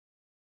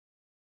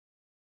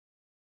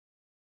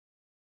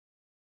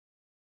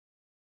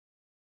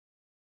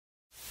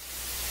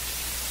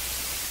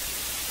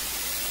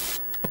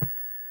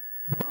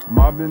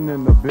Mobbing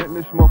in the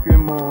Bentley, smoking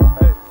moon.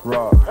 Hey.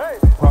 Rock. Hey.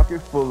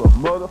 Pocket full of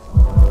mother.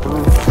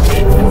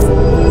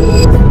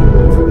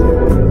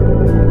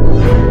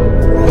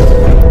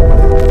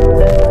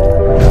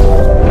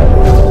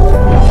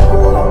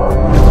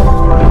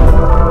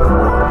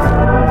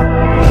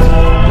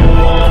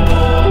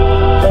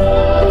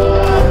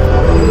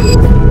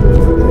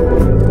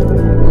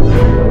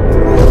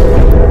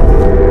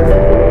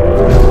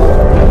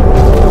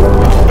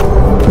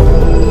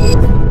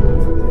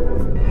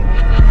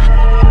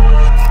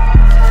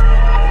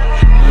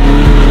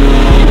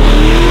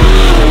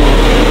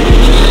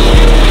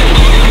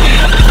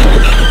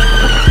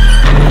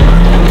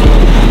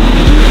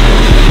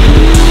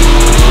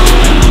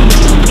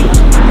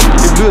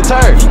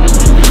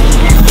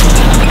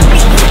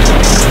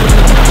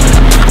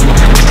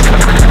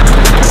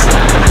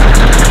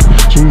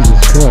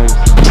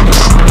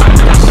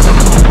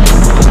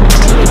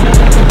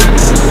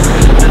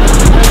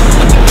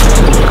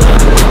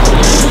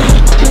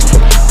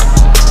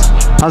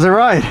 How's it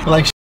ride?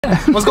 Like shit.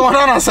 What's going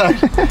on outside?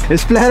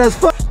 It's flat as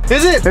fuck.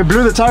 Is it? It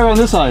blew the tire on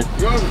this side.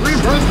 You're on the green,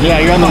 bro. Yeah,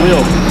 you're on the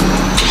wheel.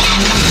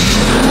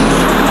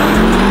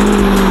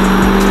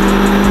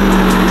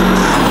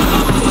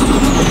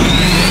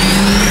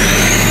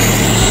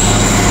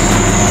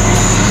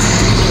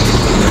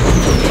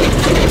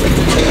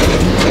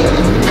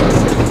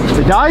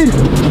 It died?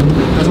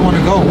 Doesn't want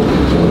to go.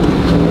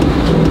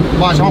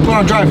 Watch, I'm gonna put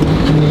on drive.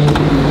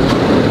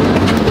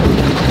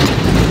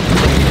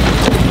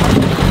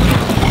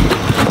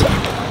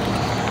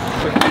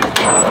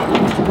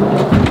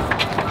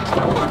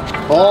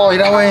 Oh,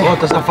 that way. Oh,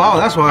 that's the foul,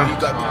 that's why.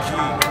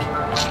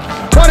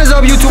 What is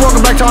up, YouTube?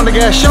 Welcome back to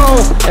ONDGAS Show.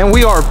 And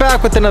we are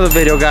back with another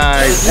video,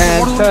 guys.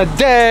 And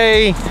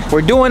today,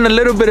 we're doing a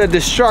little bit of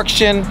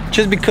destruction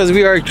just because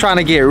we are trying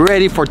to get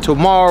ready for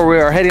tomorrow.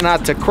 We are heading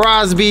out to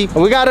Crosby.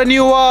 We got a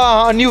new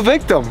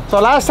victim. So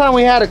last time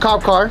we had a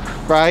cop car,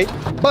 right?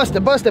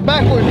 Busted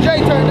backwards.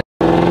 J turned.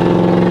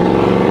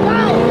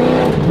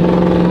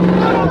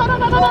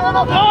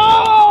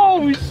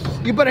 Oh!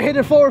 You better hit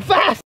it forward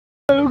fast.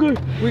 Okay.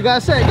 We gotta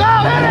say, go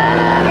hit it!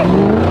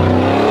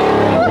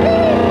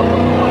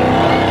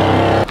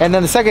 And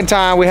then the second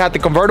time we had the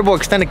convertible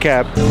extended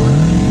cab.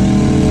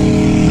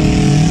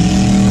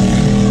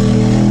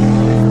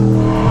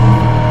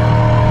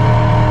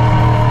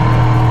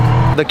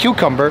 The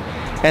cucumber.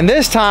 And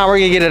this time we're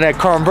gonna get in a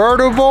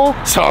convertible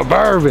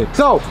Suburban.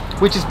 So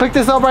we just picked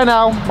this up right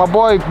now. My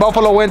boy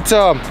Buffalo went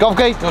to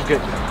Gulfgate.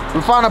 Okay. We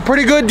found a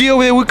pretty good deal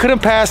that we couldn't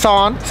pass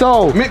on.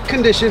 So mint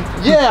condition.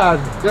 Yeah.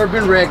 Never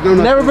been wrecked. No,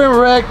 never been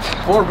wrecked.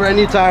 4 brand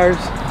new tires.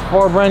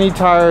 4 brand new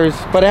tires.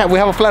 But we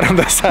have a flat on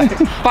this side.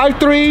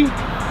 5.3,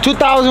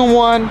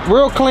 2001,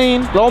 real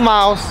clean, low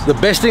miles. The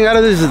best thing out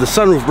of this is the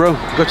sunroof, bro.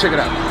 Go check it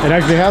out. It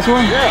actually has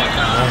one?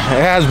 Yeah.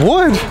 It has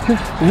wood.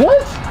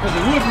 What?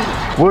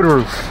 Wood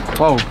roof.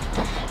 Whoa.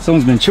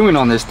 Someone's been chewing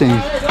on this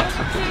thing.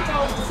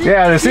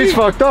 Yeah, the seat's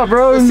fucked up,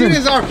 bro. The seat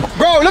is our...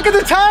 Bro, look at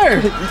the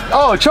tire.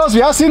 Oh, trust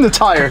me, I've seen the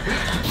tire.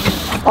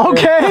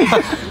 Okay.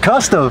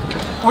 Custom.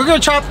 We're gonna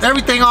chop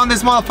everything on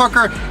this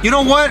motherfucker. You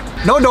know what?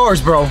 No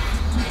doors, bro.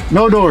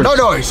 No doors. No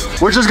doors.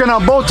 We're just gonna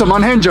bolt them,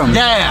 unhinge them.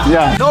 Yeah.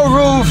 Yeah. No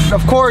roof,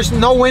 of course,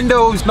 no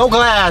windows, no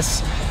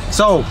glass.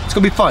 So, it's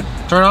gonna be fun.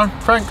 Turn it on,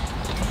 Frank.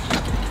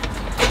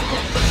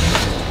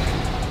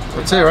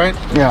 That's it, right?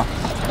 Yeah.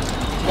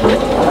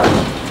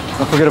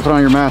 Don't forget to put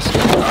on your mask.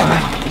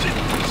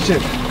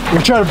 Shit. You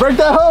trying to break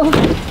that hole?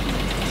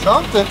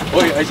 Something.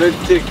 Oh yeah, I said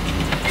tick.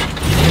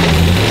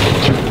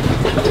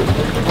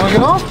 Wanna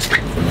get on?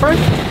 Frank?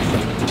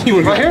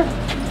 Right here?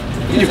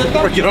 You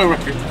break it on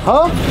right here.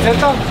 Huh?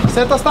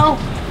 Senta está.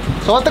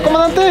 Súbete,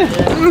 comandante.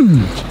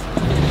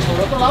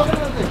 Sobre otro lado,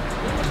 comandante.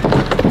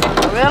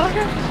 A ver,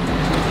 acá.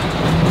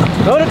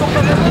 Dobre,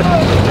 comandante.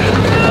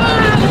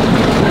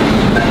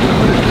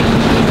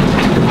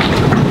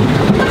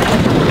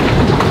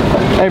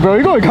 Hey, bro,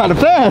 you're going kind of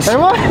fast. Hey,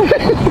 what?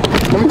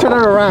 Let me turn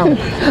it around.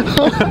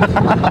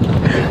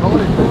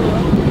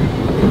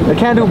 They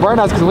can't do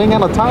burnouts because we ain't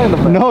got no tire in the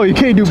front. No, you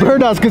can't do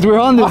burnouts because we're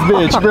on this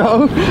bitch,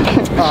 bro.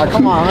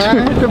 Come on,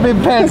 man. You're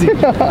being pansy.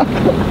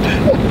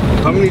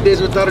 How many days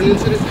without an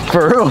incident?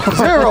 For real.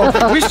 0.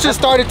 We just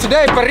started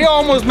today. Perrillo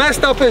almost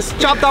messed up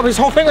chopped up his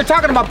whole finger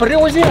talking about Perrillo.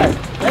 Where's he at?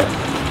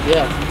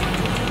 Yeah.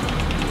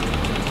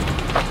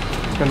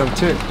 Got another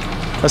tick.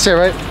 That's it,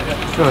 right?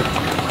 Yeah. Good.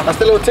 That's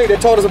the little tick they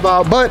told us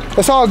about, but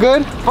it's all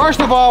good.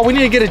 First of all, we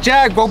need to get a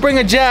jack, bro. Bring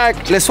a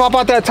jack. Let's swap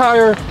out that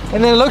tire.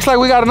 And then it looks like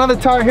we got another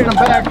tire here in the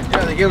back.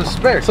 Yeah, they gave us a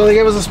spare. So they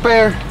gave us a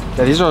spare.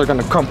 Yeah, these are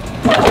gonna come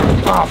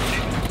off.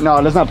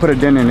 No, let's not put a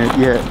dent in it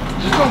yet.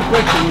 Just don't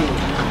break the windows.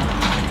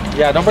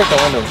 Yeah, don't break the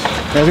windows.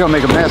 Yeah, it's gonna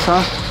make a mess,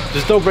 huh?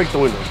 Just don't break the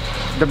windows.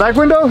 The back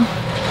window?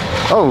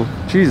 Oh,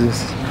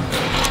 Jesus.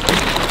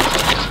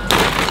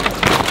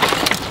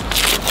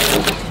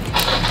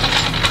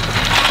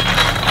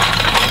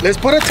 Let's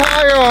put a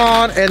tire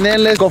on and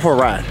then let's go for a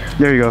ride.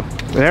 There you go.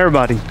 With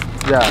everybody.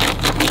 Yeah.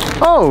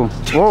 Oh,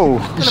 whoa.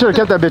 You should have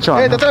kept that bitch on.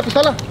 Hey, that's la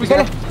pistola.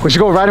 We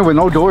should go riding with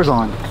no doors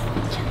on.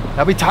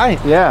 That'll be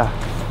tight. Yeah.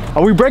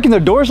 Are we breaking the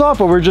doors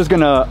off or we're just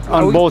gonna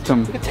unbolt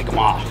them? We can take them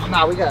off.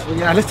 Nah,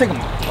 let's take them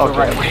off. Okay.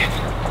 Right away.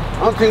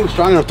 I don't think we're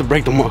strong enough to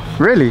break them off.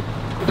 Really?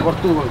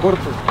 Espérate.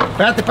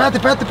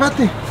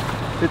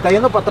 Te está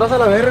yendo para atrás a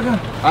la verga.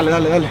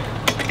 Dale.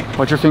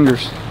 Watch your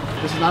fingers.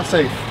 This is not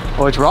safe.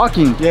 Oh, it's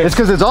rocking. Yes. It's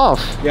because it's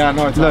off. Yeah,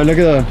 no, it's Look, not. look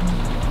at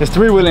it's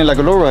three-wheeling like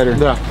a lowrider.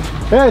 Yeah.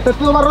 Hey, está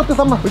todo barrote,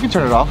 Sama. We can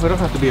turn it off. We don't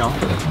have to be on.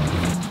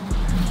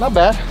 Not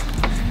bad.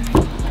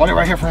 Hold it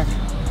right here, Frank.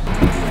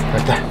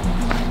 Right there.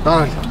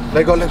 No,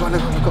 let go.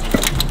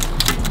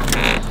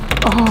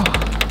 Oh.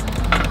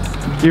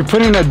 You're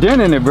putting a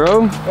dent in it,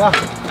 bro. Yeah.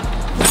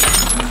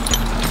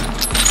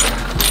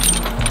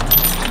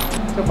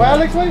 ¿Se fue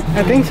Alex, güey?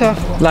 I think so.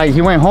 Like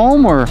he went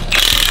home or?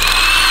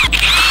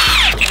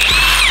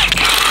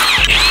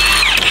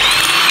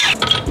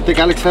 You think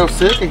Alex felt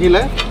sick and he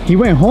left? He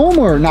went home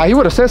or? Nah, he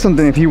would have said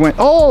something if he went.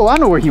 Oh, I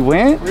know where he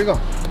went. Where you go?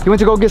 He went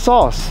to go get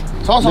sauce.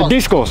 Sauce. The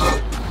discos.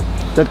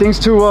 The things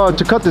to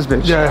cut this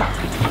bitch. Yeah.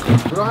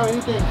 We don't have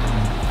anything.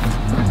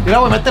 Mira,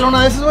 güey, métele una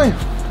de esas, güey.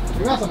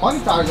 We got some money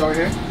tires over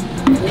here.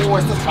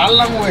 Estas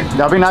jalan, güey.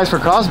 That'd be nice for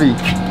Crosby.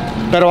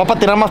 Pero va para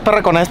tirar más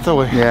perra con esto,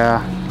 güey.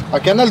 Yeah.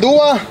 Aquí anda el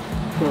Dúa.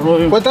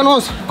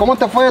 Cuéntanos, ¿cómo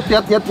te fue?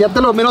 Ya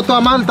te lo miró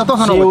toda mal,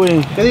 tatójano, Sí,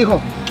 güey. ¿Qué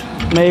dijo?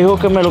 Me dijo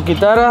que me lo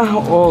quitara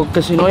o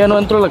que si no ya no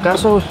entro a la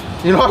casa, güey.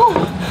 ¿Y luego?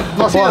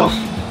 No ha sido.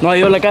 No ha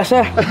ido a la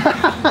casa.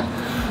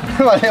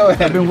 Vale, güey.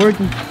 I've been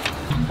working.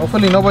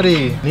 Hopefully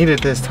nobody needed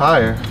this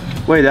tire.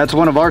 Wait, that's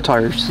one of our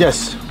tires.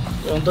 Yes.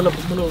 ¿Dónde la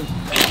postura, güey?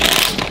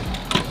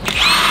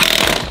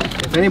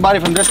 If anybody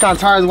from Discount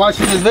Tires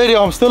watching this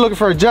video, I'm still looking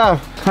for a job.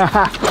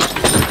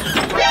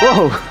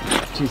 Whoa.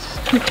 Jesus.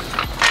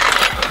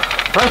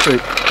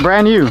 Perfect.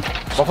 Brand new.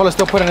 Ojo, le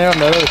estoy poniendo el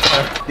dedo de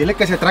tire. Dile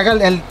que se traiga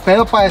el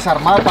pedo para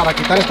desarmar, para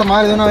quitar esta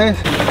madre de una vez.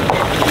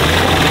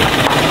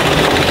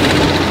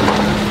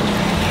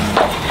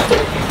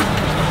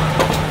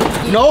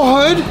 No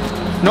hood,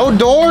 no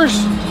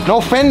doors,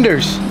 no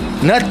fenders,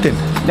 nothing.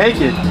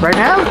 Naked. Right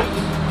now?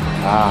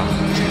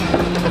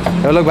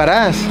 It'll look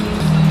badass.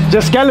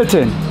 Just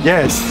skeleton.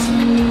 Yes.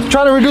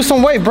 Try to reduce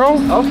some weight, bro.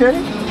 Okay.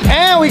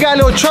 And we got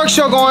a little truck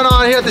show going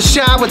on here at the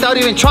shop without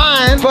even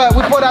trying. But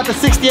we put out the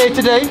 68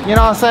 today. You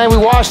know what I'm saying? We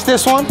washed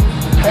this one.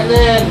 And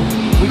then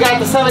we got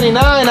the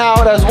 79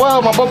 out as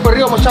well. My boy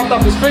Perrillo almost chopped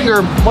off his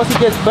finger. Once he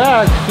gets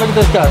back, look at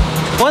this guy.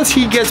 Once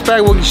he gets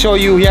back, we'll show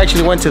you he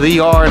actually went to the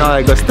ER and all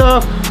that good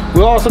stuff.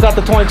 We also got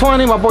the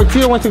 2020. My boy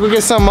Tito went to go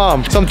get some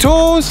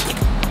tools.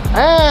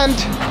 And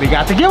we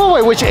got the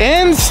giveaway, which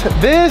ends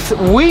this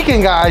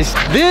weekend, guys.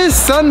 This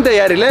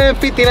Sunday at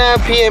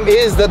 11:59 p.m.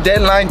 is the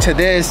deadline to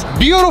this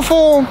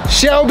beautiful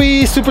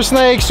Shelby Super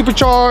Snake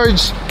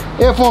Supercharged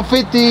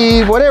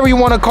F-150, whatever you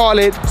want to call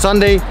it.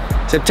 Sunday,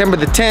 September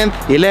the 10th,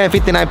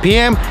 11:59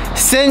 p.m.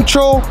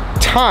 Central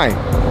Time.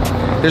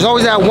 There's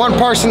always that one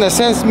person that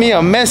sends me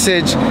a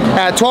message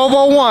at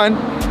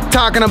 12:01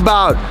 talking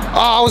about,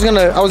 oh,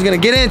 I was gonna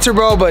get into,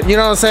 bro, but you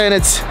know what I'm saying,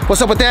 it's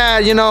what's up with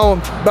that, you know,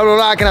 blah blah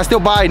blah, can I still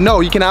buy? No,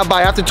 you cannot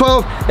buy after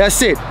 12.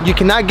 That's it. You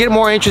cannot get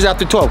more entries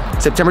after 12.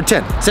 September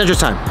 10th, Central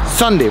Time,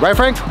 Sunday, right,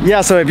 Frank?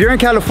 Yeah, so if you're in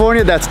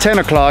California, that's 10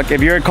 o'clock.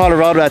 If you're in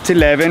Colorado, that's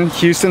 11.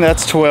 Houston,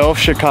 that's 12.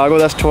 Chicago,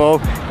 that's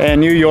 12. And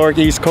New York,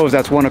 East Coast,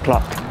 that's 1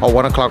 o'clock. Oh,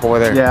 1 o'clock over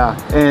there. Yeah,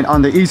 and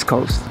on the East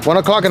Coast. 1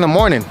 o'clock in the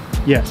morning.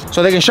 Yes.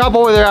 So they can shop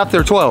over there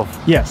after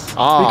 12. Yes.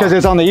 Ah. Because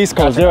it's on the East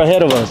Coast. They're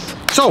ahead of us.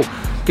 So,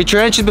 get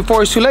your entries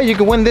before it's too late. You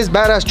can win this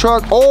badass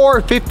truck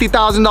or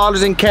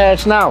 $50,000 in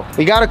cash now.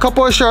 We got a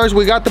couple of shirts.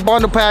 We got the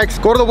bundle packs.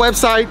 Go to the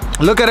website.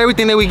 Look at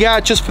everything that we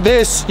got just for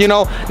this. You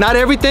know, not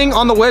everything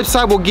on the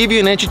website will give you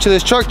an entry to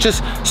this truck,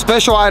 just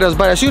special items.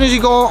 But as soon as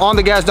you go on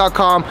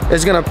ONDGAS.com,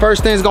 it's gonna,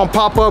 first thing is gonna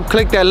pop up.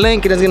 Click that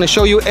link and it's gonna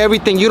show you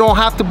everything. You don't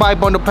have to buy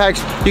bundle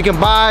packs. You can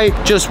buy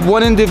just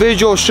one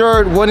individual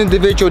shirt, one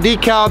individual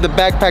decal, the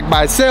backpack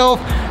by itself.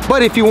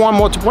 But if you want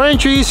multiple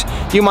entries,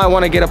 you might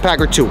want to get a pack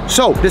or two.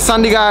 So this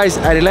Sunday, guys,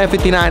 at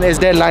 11:59 is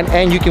deadline,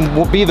 and you can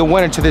be the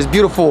winner to this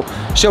beautiful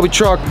Shelby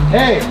truck.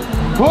 Hey,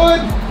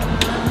 hood,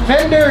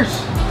 fenders,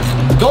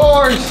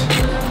 doors,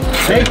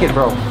 naked,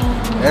 bro.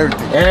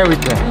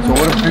 Everything. So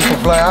what if people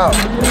fly out?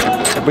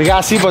 We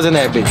got seatbelts in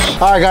that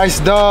bitch. All right,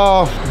 guys,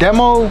 the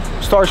demo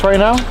starts right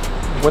now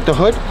with the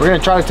hood. We're gonna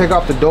try to take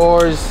off the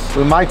doors.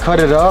 We might cut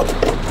it up.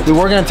 We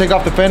were gonna take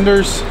off the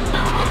fenders.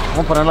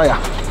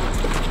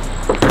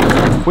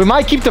 We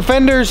might keep the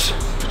fenders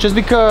just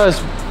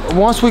because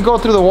once we go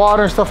through the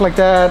water and stuff like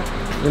that,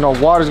 you know,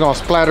 water's gonna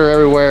splatter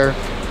everywhere.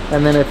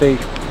 And then if it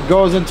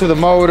goes into the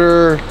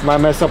motor, might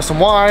mess up some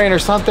wiring or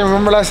something.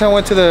 Remember last time I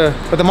went to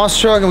the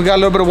monster truck and we got a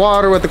little bit of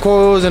water with the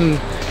coils and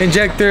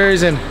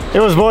injectors, and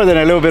it was more than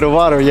a little bit of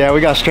water. Yeah, we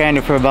got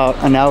stranded for about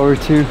an hour or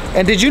two.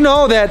 And did you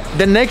know that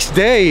the next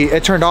day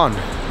it turned on?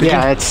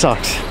 Yeah, it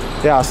sucks.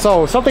 Yeah,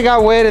 so something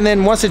got wet, and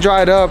then once it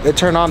dried up, it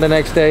turned on the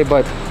next day.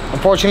 But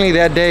unfortunately,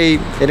 that day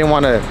it didn't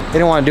want to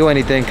do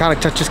anything.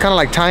 Just kind of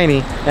like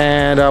tiny,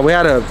 and we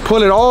had to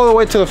pull it all the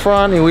way to the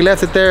front, and we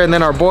left it there. And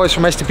then our boys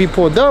from STP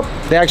pulled up.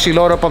 They actually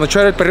loaded up on the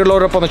trailer. Pero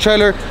loaded up on the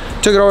trailer,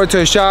 took it over to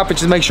the shop, and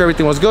just make sure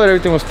everything was good,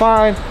 everything was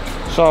fine.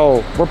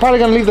 So we're probably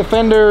gonna leave the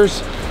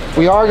fenders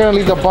We are gonna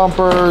leave the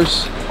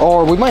bumpers,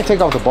 or we might take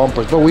off the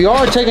bumpers, but we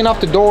are taking off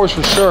the doors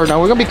for sure. Now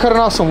we're gonna be cutting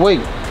off some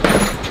weight.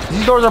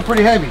 These doors are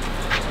pretty heavy.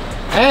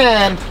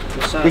 And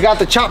we got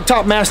the chop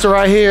top master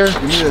right here,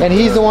 and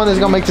he's the one that's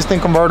gonna make this thing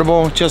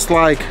convertible, just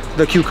like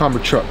the cucumber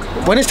truck.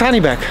 When is Tiny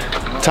back?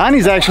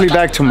 Tiny's actually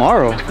back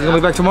tomorrow. He's gonna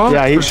be back tomorrow?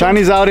 Yeah,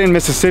 Tiny's out in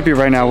Mississippi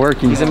right now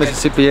working. He's in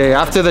Mississippi.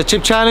 Yeah. After the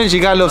chip challenge, he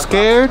got a little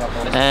scared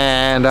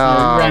and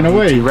ran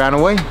away. He ran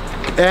away.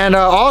 And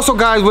also,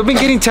 guys, we've been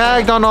getting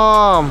tagged on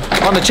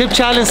the chip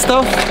challenge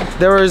stuff.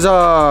 There was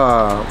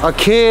a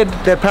kid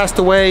that passed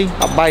away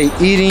by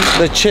eating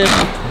the chip,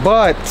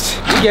 but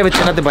we gave it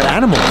to nothing but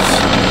animals.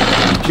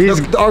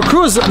 Our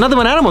crew is nothing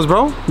but animals,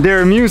 bro.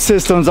 Their immune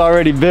system's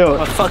already built.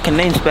 My fucking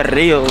name's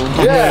Perrillo.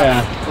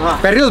 Yeah.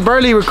 Perrillo's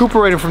barely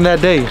recuperating from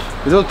that day.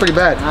 It was pretty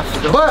bad.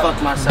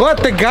 But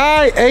the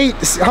guy ate,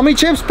 how many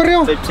chips,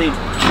 Perrillo?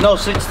 15. No,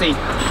 16.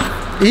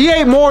 He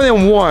ate more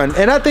than one,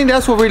 and I think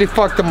that's what really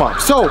fucked him up.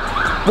 So,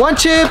 one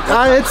chip,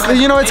 it's,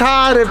 you know, it's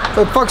hot, it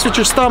fucks with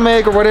your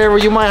stomach or whatever.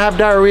 You might have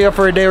diarrhea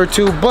for a day or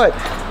two, but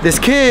this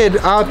kid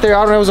out there,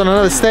 I don't know, it was in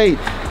another state,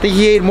 I think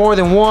he ate more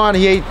than one.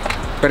 He ate,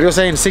 but he was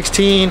saying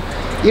 16.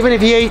 Even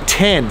if he ate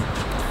 10,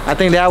 I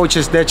think that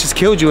just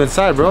killed you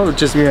inside, bro. It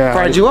just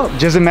fried you up.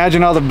 Just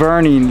imagine all the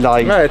burning,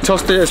 like. Right, it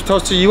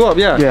toasted you up,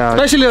 yeah.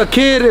 Especially a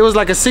kid, it was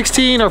like a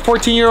 16 or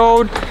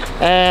 14-year-old,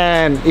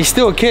 and he's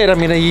still a kid. I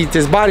mean,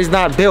 his body's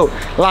not built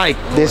like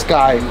this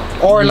guy,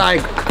 or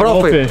like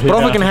Profe.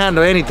 Profe can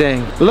handle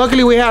anything.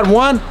 Luckily, we had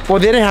one. Well,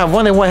 they didn't have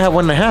one, they had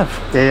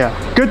 1.5.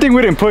 Yeah. Good thing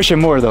we didn't push him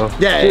more, though.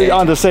 Yeah.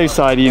 On the safe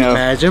side, you know.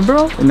 Imagine,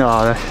 bro. No,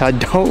 I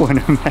don't want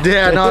to imagine.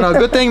 Yeah, no.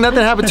 Good thing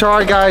nothing happened to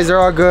our guys. They're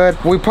all good.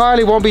 We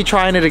probably won't be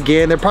trying it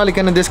again. They're probably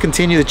gonna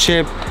discontinue the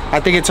chip. I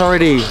think it's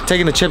already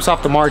taking the chips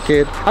off the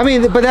market. I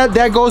mean, but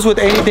that goes with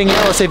anything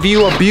else. If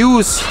you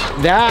abuse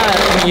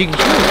that, you know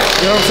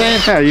what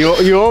I'm saying?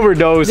 Yeah, you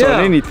overdose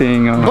on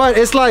anything. But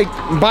it's like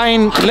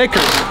buying liquor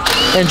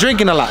and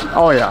drinking a lot.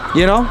 Oh yeah.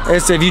 You know,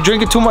 it's if you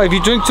drink it too much. If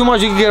you drink too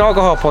much, you can get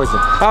alcohol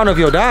poisoning. I don't know if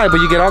you'll die, but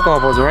you get alcohol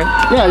poisoning,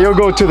 right? Yeah, you'll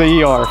go to the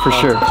ER for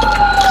sure.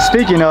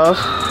 Speaking of,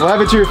 what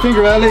happened to your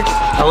finger, Alex?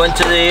 I went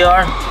to the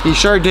ER. He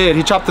sure did.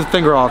 He chopped his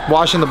finger off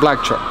washing the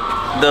black truck.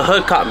 The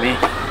hood caught me.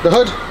 The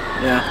hood?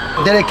 Yeah.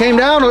 Then it came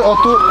down or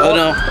Oh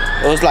no,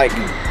 it was like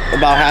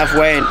about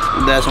halfway.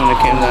 That's when it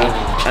came down.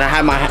 And I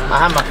had my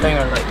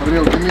finger like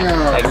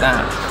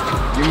that.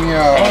 Give me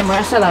a. Hey, me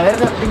hace la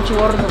verga, pinche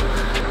gordo.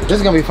 This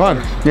is gonna be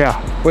fun. Yeah.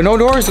 With no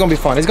doors, it's gonna be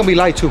fun. It's gonna be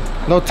light too.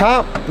 No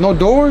top, no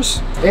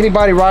doors.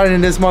 Anybody riding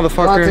in this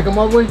motherfucker, take them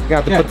up, güey. you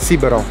have to put the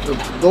seatbelt on.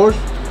 Doors?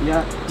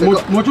 Yeah.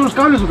 ¿Muchos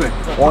cables o qué?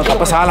 Oh, está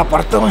pasada la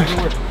puerta, güey.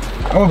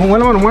 Vamos,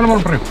 mueve la mano,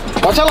 perro.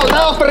 Guacha los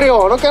dedos,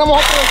 perrillo. No queremos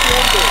otro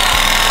accidente.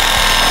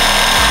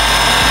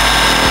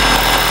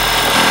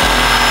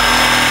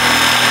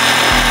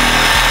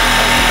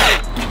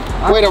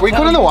 Wait, are we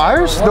cutting the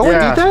wires? No one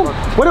need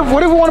that? What if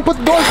we want to put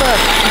the doors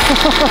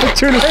back?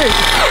 Too late.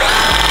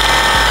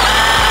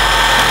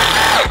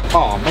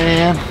 Oh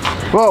man.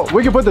 Well,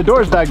 we can put the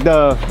doors back.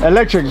 The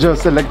electric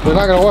just They're not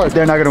gonna work.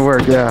 They're not gonna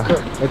work. Yeah.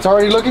 It's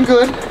already looking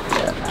good.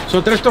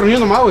 So 3 tornillos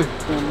nomás, güey.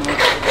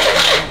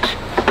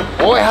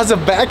 Oh, it has a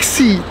back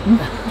seat.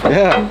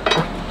 Yeah.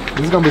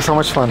 This is gonna be so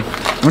much fun.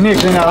 We need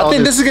to clean out I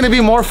think this is gonna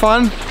be more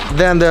fun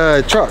than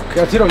the truck.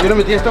 Yeah,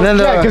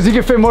 because you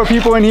can fit more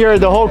people in here.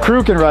 The whole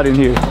crew can ride in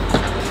here.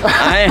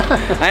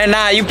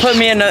 Nah, you put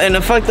me in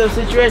a fucked up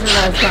situation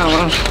last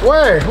time, huh?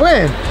 Where?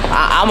 When?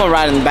 I'm gonna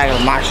ride in the back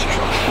of my truck.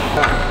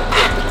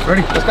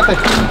 Ready? Let's cut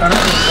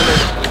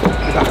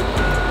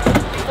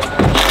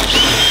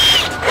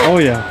Oh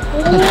yeah.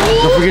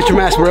 Don't forget your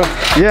mask, bro.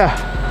 Yeah.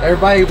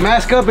 Everybody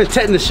mask up and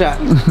tetanus shot.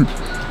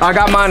 I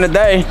got mine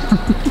today.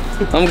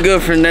 I'm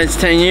good for the next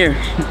 10 years.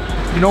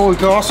 You know what we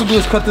could also do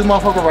is cut this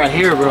motherfucker right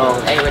here, bro.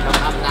 Hey, wait, no,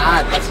 I'm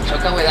not. That's a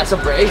choke away. That's a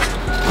brace.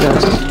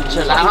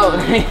 Chill out.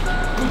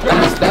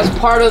 That's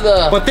part of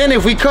the. But then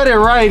if we cut it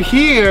right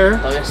here,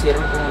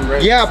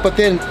 yeah, but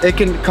then it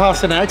can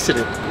cause an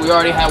accident. we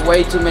already have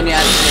way too many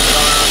accidents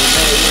going on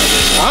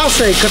today. I'll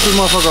say cut this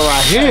motherfucker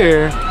right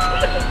here,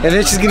 and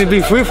it's just gonna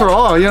be free for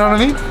all. You know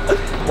what I mean?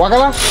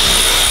 Wakala?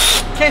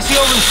 Can't see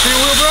over the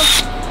steering wheel, bro.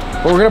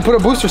 Well, we're gonna put a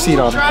booster seat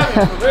on.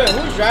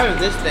 Who's driving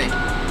this thing?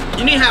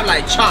 You need to have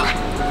like Chop.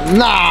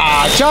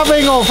 Nah, Chop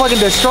ain't gonna fucking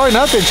destroy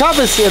nothing. Chop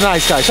is a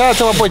nice guy. Shout out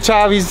to my boy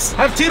Chop. He's.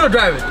 Have Tito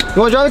drive it.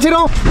 You wanna drive it,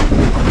 Tito?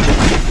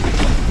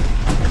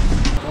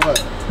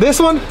 What? This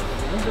one?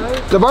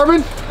 The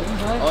Bourbon?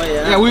 Oh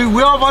yeah. Yeah,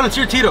 we all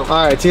volunteer Tito.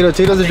 All right, Tito's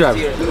the driver.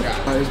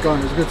 He's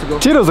gone. He's good to go.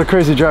 Tito's a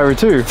crazy driver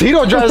too.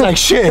 Tito drives like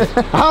shit.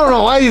 I don't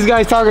know why these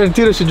guys talking to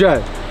Tito should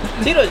drive.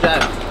 Tito's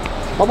driving.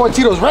 My boy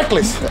Tito's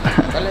reckless.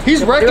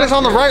 He's reckless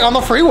on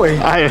the freeway.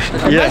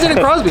 Imagine in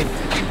Crosby.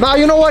 Nah,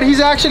 you know what?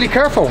 He's actually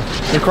careful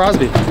in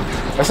Crosby.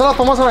 Eso lo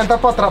podemos aventar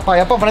para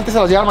allá para frente, se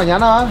los lleva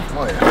mañana.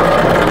 Oh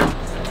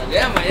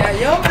yeah.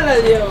 Yo me la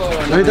llevo.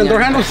 Everything door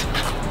handles.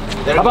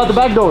 How about the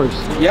back doors?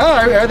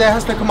 Yeah, everything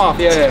has to come off.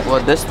 Yeah.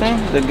 What, this thing?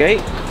 The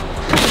gate?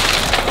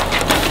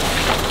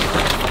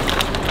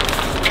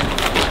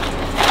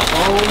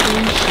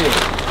 Holy shit.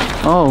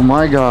 Oh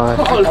my God.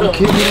 I'm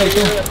kidding you right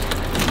there.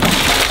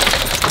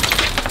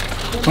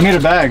 We need a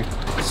bag.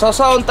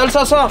 Soso, ¿dónde está el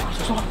Soso?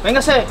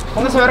 Véngase,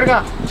 póngase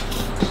verga.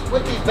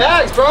 With these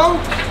bags, bro.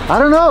 I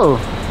don't know.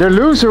 They're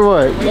loose or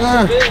what?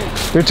 Yeah.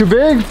 They're too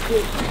big?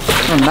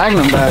 Or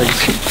Magnum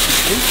bags.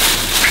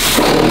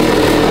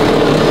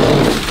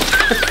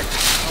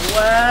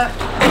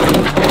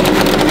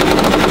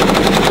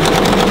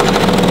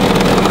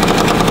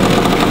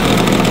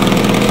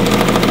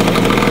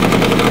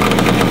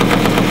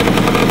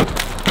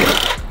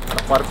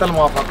 Aparte el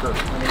motherfucker.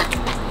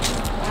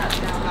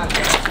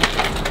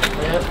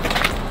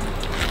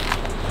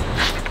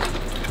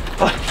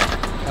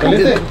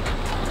 ¿Caliente?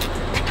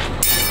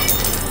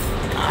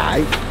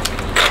 Ay.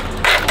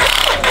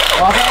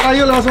 ¿Lo vas a dar ahí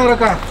o lo vas a dar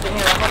acá?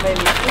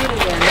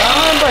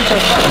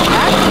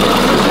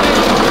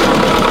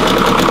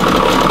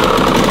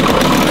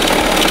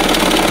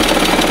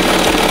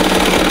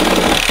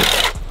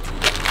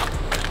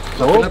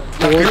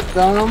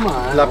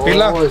 La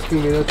pila. Oh, es que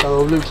mira, está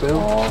doble el pedo.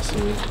 Oh, sí.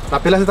 ¿La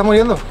pila se está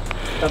muriendo?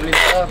 Está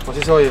blindada. Pues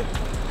sí se oye.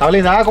 ¿Está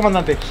blindada,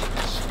 comandante?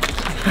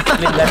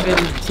 Blindaje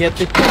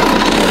 7.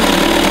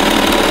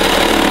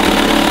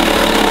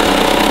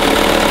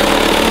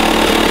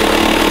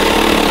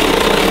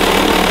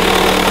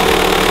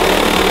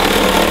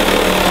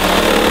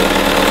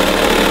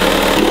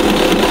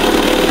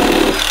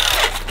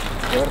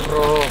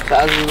 Perro.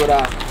 Está dura.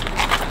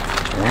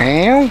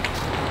 Damn.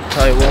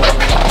 Ay, bueno.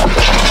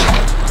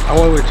 Ah,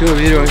 güey, güey, chido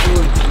vidrio,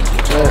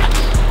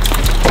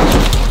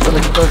 Se le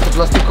quita este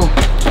plástico.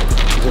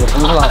 Se lo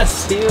pones a la,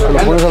 Sí, se lo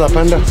pones a la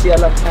fenda. Sí, a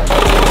la fenda.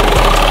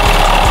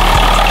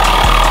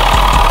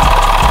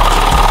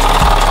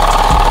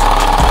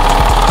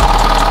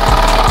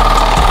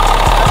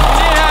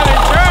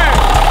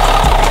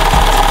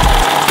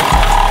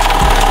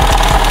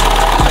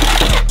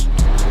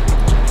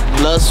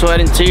 Blood, sweat,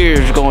 and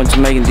tears going to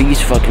making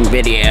these fucking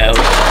videos.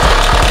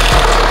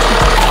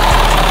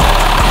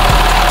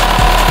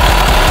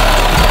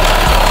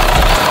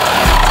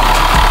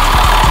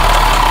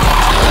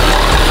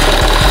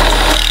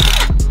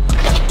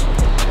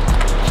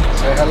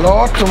 Say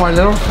hello to my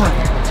little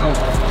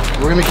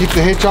friend. We're gonna keep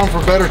the hitch on for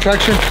better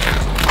traction.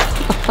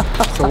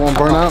 So it won't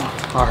burn out.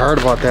 I heard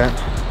about that.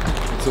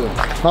 That's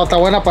it. No, está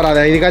buena para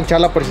de ahí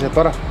engancharla por si se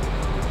atora.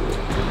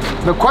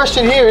 The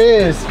question here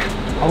is,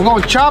 are we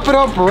going to chop it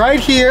up right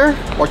here,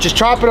 or just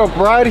chop it up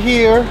right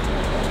here,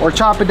 or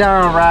chop it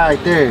down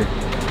right there?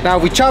 Now,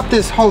 if we chop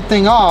this whole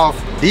thing off,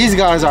 these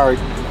guys are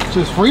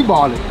just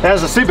freeballing. It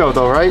has a seatbelt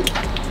though, right?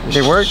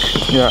 They work?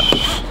 Yeah.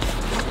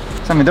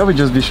 I mean, that would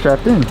just be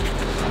strapped in.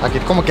 Aquí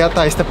como que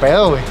hasta este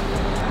pedo, güey.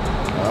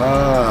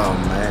 Oh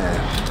man.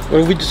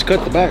 What if we just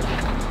cut the back?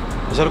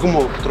 Hacer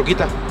como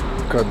troquita.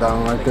 Cut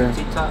down right there.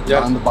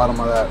 Yeah. On the bottom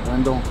of that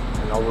window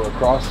and over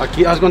across.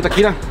 Aquí, haz cuenta,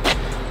 Kira.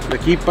 De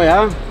aquí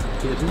para allá.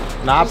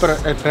 Nah, pero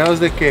el pedo es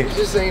de que... It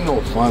just ain't no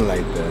fun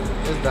like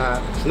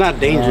that. It's not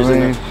dangerous, I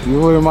mean, isn't it?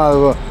 we might as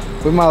well.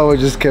 We might as well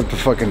just kept the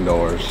fucking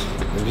doors.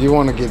 If you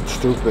want to get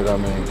stupid, I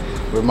mean,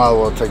 we might as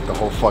well take the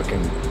whole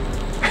fucking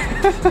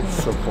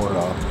support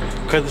off.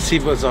 Cut the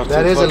seatbelts off.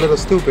 That is a little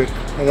stupid,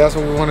 and that's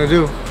what we want to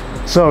do.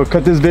 So,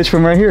 cut this bitch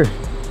from right here.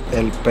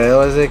 El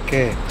pedo es de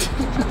que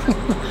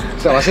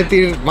se va a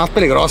sentir más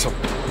peligroso.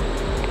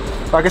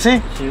 ¿Para que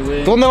sí? Sí,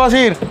 güey. ¿Tú dónde vas a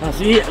ir?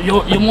 Así,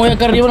 yo me voy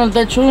acá arriba en el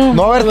techo.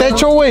 No va a haber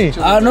techo, güey.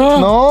 Ah, no.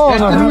 No,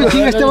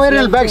 Este va a ir en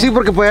el back, sí,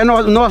 porque pues ya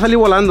no va a salir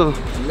volando.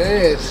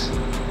 This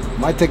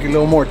might take a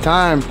little more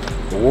time,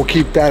 but we'll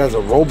keep that as a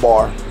roll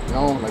bar. You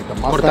know, like the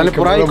Mustang Cortale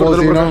por ahí, convertibles,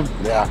 cortale you por know?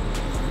 Yeah.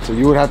 So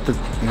you would have to,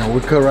 you know,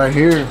 we cut right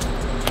here,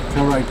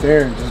 cut right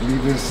there, and just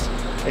leave this.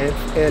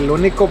 El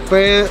único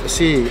pedo,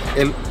 sí,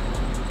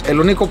 el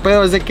único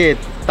pedo es de que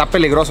está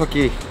peligroso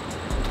aquí,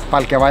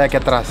 para el que vaya aquí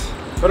atrás.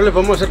 Pero le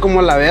podemos hacer como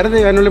a la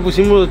verde, ya no le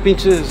pusimos los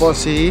pinches. Pues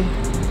sí,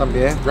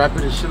 también.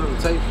 Rapid and shit on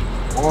the tape.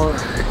 Or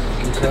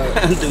you can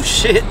cut Do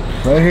shit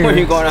right here. when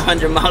you're going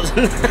 100 miles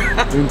an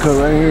hour. You can cut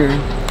right here.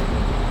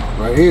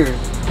 Right here.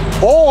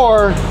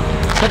 Or,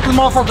 cut this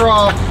motherfucker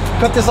off,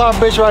 cut this off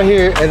bitch right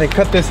here, and then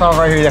cut this off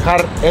right here, y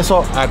dejar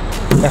eso,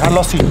 dejarlo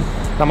así.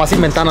 Nada más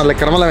sin ventanas, le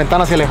queremos las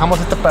ventanas y alejamos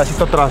este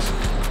pedacito atrás.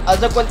 ¿Haz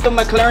de cuenta un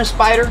McLaren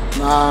Spider?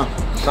 Nah,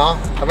 No,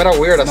 está mera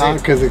weird así.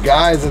 because the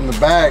guys in the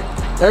back.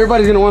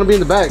 Everybody's gonna want to be in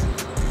the back.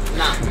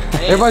 Nah.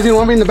 Everybody's gonna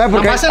want to be in the back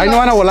porque ahí no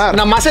van a volar.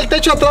 Nada más el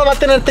techo de atrás va a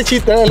tener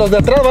techito, los de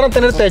atrás van a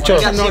tener techo.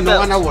 No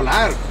van a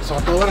volar.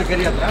 Sobre todo van a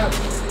querer atrás.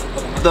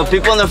 The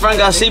people in the front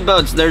got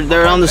seatbelts.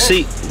 They're on the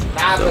seat.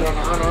 Nah,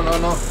 pero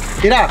no.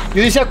 Mira,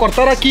 yo decía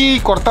cortar aquí,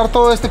 cortar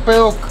todo este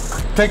pedo,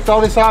 take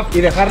all this off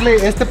y dejarle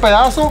este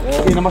pedazo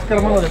y nada más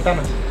queremos las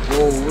ventanas.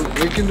 Well,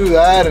 we can do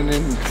that and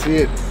then see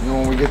it, you know,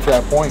 when we get to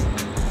that point.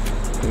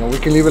 You know, we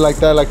can leave it like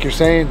that, like you're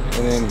saying,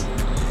 and then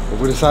if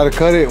we decide to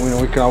cut it, you know,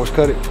 we can always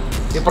cut it.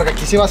 Sí, porque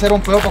aquí sí va a ser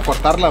un pedo para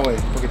cortarla, güey,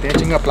 porque tiene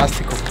chinga de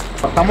plástico.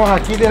 Cortamos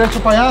aquí derecho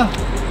para allá,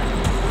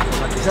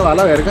 pues aquí se va a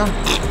la verga.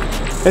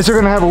 Is it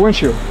gonna have a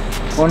windshield?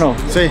 Or no?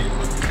 Sí.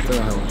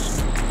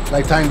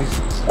 Like tiny.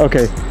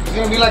 Okay. It's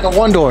gonna be like a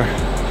one door.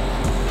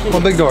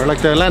 One big door,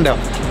 like the Landau.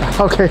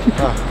 Okay.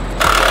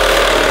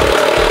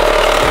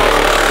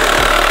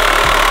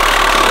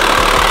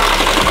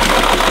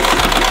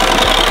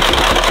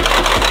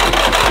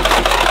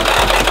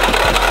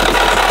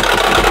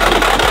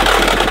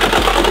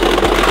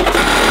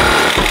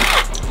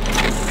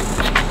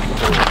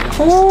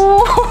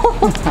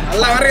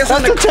 That's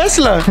a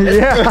Tesla.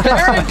 Yeah.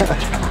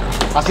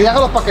 Así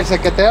déjalos para que se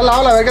quede al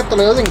lado la verga, te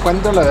lo llevas de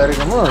encuentro la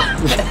verga, ¿no?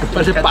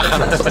 Parece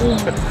pájaros.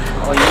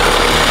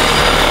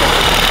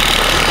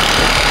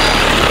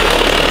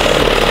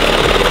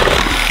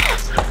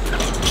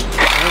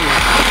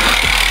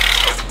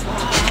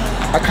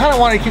 I kind of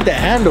want to keep the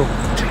handle.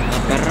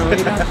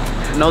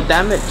 No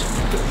damage.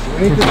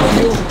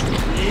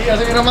 Sí,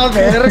 hace mira más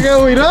verga,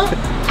 güey, ¿no?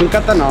 Un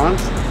catanón.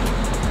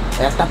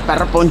 Esta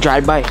perra por un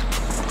drive-by.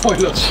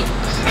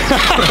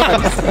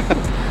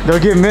 They'll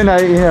give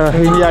Midnight, you know,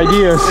 the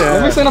ideas.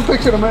 Let me send a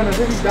picture to man. I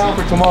think he's down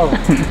for tomorrow.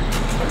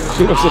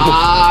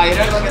 Ah,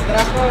 mira lo que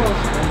trajo.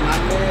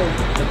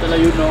 Yo te la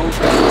you know.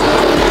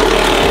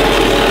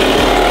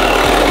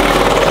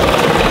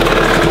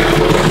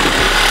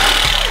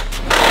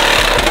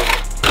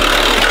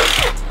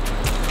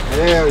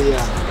 Hell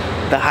yeah.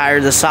 The higher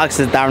the socks,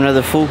 the downer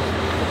the fool.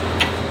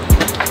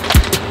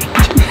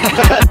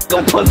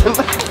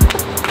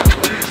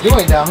 You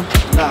ain't down.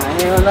 Nah,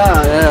 hell no.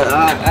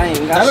 I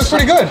ain't got That looks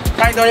pretty good.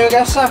 I don't even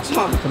got socks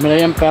on. Se mira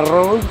bien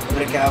perro.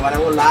 Hombre, que van a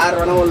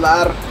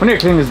volar. We need to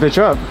clean this bitch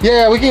up.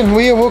 Yeah, we'll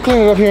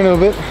clean it up here in a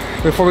little bit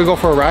before we go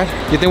for a ride.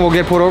 You think we'll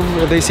get pulled over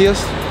if they see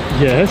us?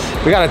 Yes.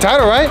 We got a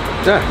title, right?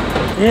 Yeah.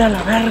 Mira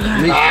la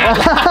verga.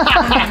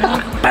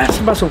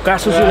 Pasa su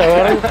caso, sí, la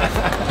verga.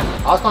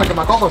 Vamos con el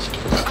quemacocos.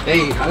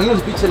 Hey, jalan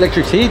los pinches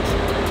electric seats.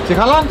 ¿Sí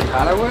jalan?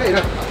 Jala, güey,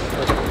 mira.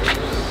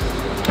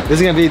 This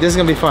is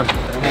gonna be fun.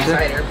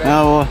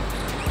 Oh, well.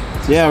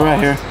 Yeah, right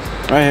here.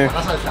 Right here.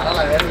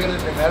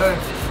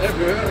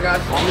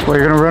 What,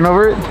 you're gonna run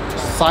over it?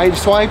 Side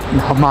swipe.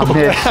 Oh my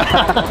man.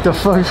 The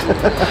fuck?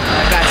 That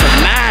guy's a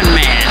man.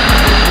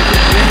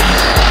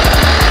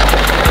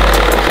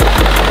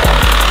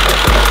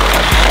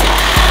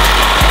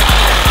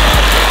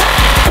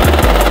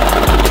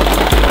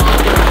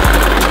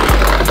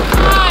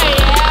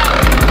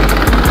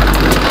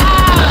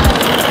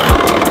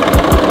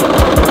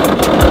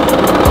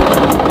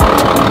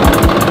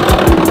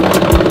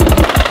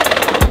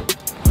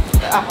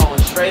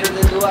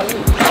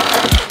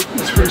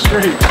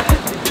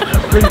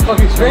 Pretty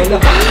fucking straight.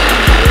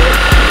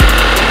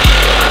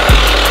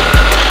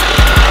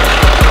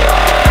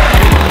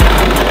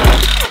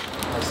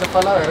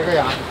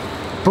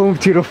 Boom,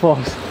 Tito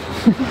falls.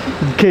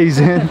 Case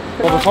in.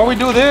 Well, before we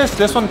do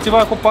this one te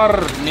va a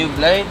ocupar. New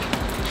blade.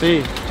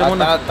 Sí.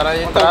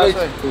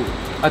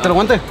 Ahí te lo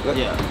guante.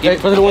 Yeah. Hey,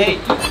 pásale el guante. Hey,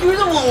 you're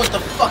the one with the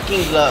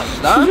fucking gloves,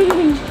 huh?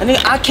 And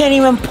I can't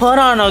even put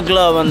on a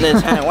glove on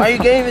this hand. Why you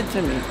gave it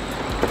to me?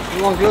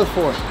 You want gloves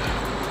for?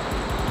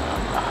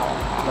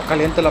 Está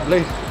caliente la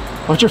blade.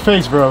 Watch your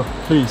face, bro.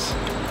 Please.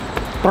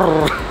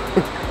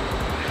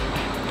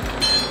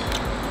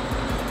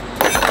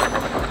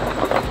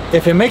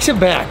 If it makes it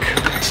back,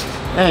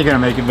 Ain't gonna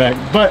make it back.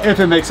 But if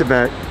it makes it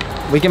back.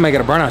 we can make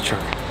it a burnout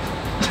truck.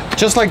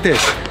 Just like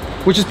this.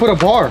 We just put a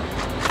bar.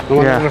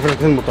 No Yeah. me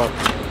referencia el motor.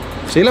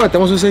 Sí, le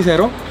metemos un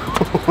 6.0.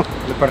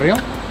 ¿Le perrió?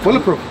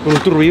 Bulletproof. Con un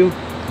turbillo.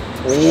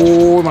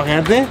 Oh,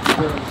 imagínate.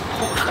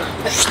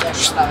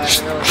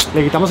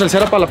 Le quitamos el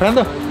setup para la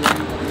Panda.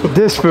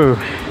 This food.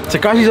 Se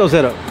casi hizo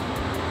cero.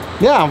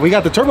 Yeah, we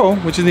got the turbo.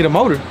 We just need a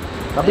motor.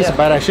 That'd be some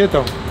badass shit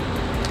though.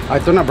 Ahí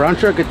está una brown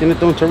truck que tiene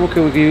todo un turbo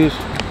que we can use.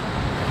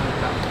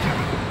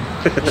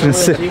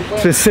 It's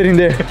been sitting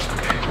there.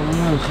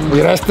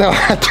 Mira este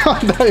vato.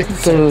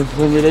 Se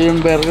mira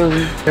bien verga.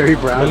 Very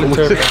brown.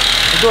 Let's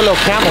do a little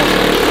camel.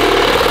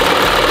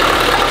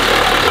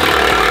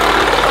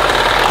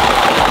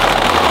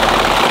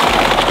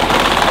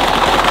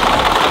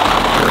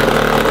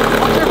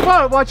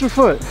 Watch your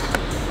foot.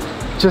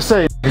 Just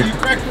saying. You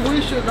cracked the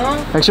windshield, dog.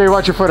 Make sure you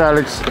watch your foot,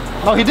 Alex.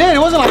 No, he did. It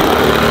wasn't like.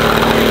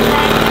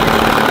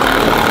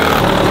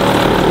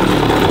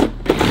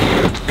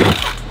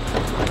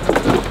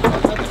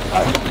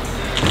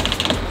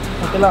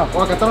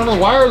 Oh, acá están unos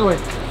wires, güey.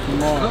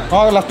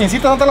 No, las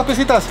pincitas, ¿dónde están las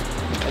pincitas?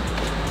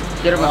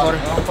 Quiero mejor.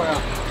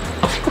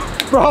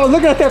 Bro, I was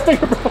looking at that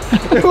finger, bro.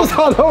 It was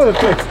all over the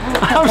place.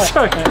 I'm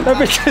sorry. That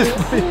bitch is.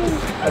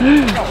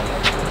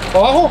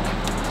 ¿Abajo?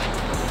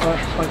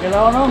 ¿Para qué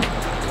lado no?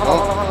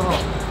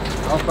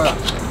 Vamos para allá.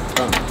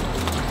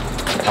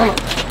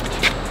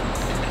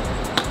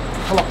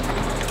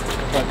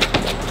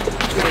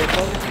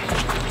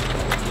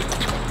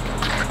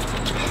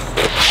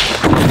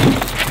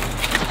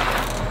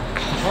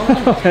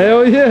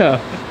 Hell yeah.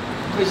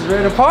 This is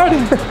ready to party.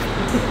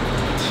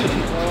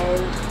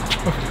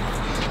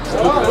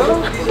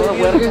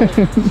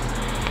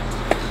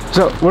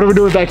 So, what do we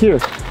do back here?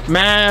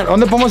 Man,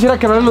 ¿dónde podemos ir a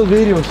quebrar los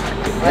vidrios?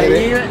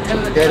 Ahí en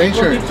el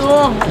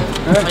Tito.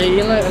 Ahí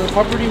en el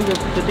property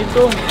de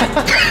Tito.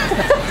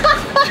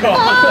 No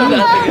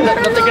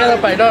te quedas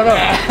para ahí,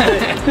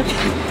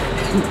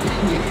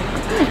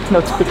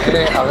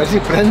 no. A ver si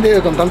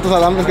prende con tantos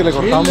alambres que le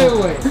cortamos.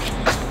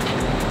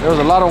 There was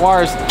a lot of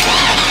wires.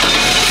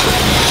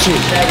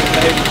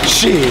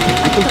 Shit.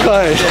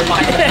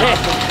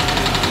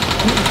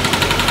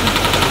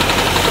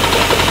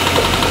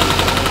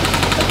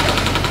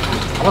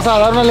 Vamos a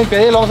dar una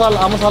limpiadita y vamos a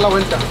dar la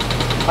vuelta.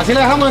 Así le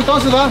dejamos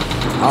entonces, ¿va?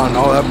 I don't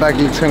know, that back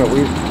looks kind of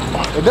weird.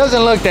 It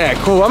doesn't look that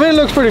cool. I mean, it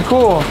looks pretty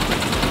cool.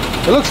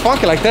 It looks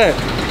funky like that.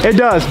 It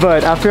does,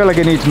 but I feel like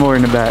it needs more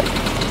in the back.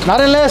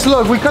 Not unless,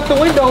 look, we cut the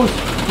windows.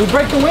 We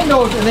break the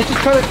windows and then just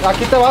cut it.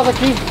 Aquí te vas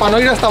aquí. Para no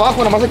ir hasta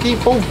abajo, nomás aquí,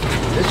 boom.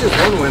 It's just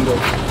one window.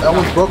 That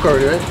one's broke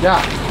already, right?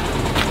 Ya.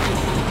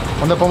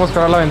 ¿Dónde podemos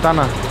cerrar la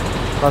ventana?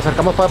 ¿La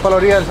acercamos para la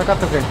orilla del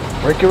zacate o qué?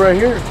 Break it right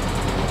here.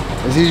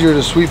 It's easier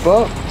to sweep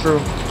up. True.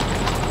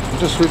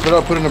 Just sweep it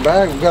up, put it in the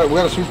bag. We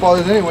gotta sweep all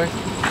this anyway.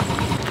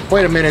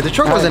 Wait a minute, the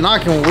truck wasn't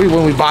knocking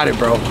when we bought it,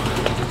 bro.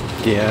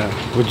 Yeah.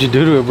 What'd you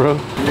do to it, bro?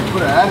 They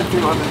put an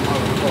attitude on this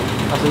motherfucker.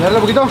 Acelerale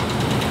un poquito.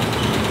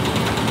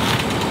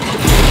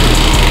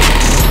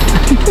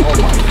 Oh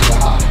my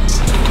god.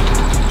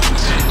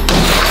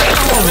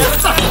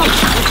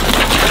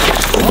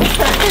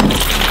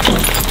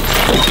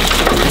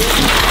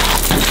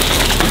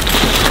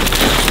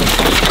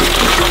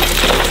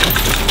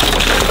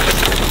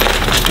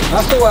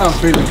 That's the way I'm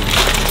feeling.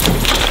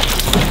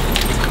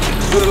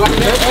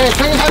 Hey,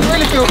 tell us how you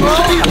really feel, bro.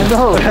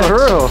 No, for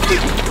real.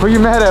 Who you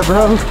mad at,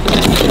 bro?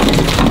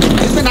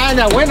 It's been eyeing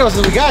that window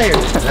since we got here.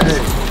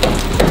 Hey.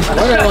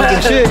 Window don't do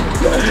shit.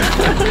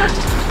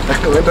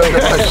 Window don't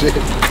do shit.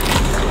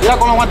 Mira,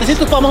 con los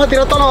guantecitos vamos a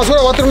tirar toda la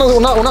basura. Voy a tirar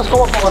una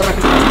escoba para barrer.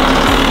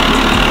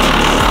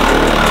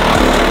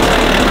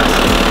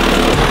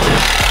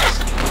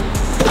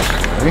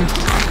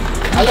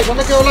 Ale,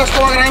 ¿dónde quedó la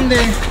escoba grande?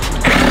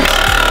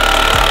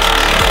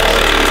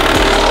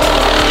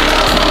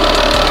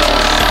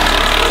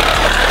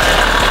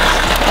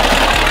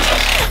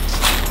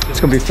 It's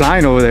gonna be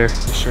flying over there.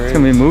 Sure It's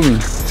gonna be moving.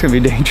 It's gonna be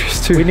dangerous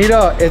too. We need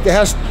it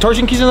has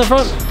torsion keys in the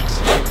front.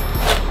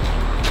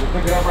 We'll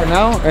pick it up right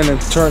now and then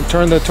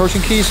turn the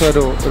torsion key so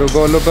it'll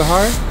go a little bit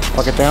higher.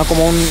 Para que tenga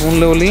como un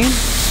little lean.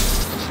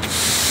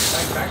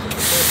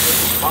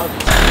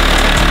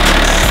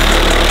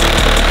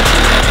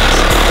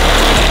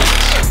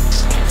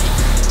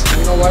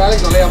 You know what,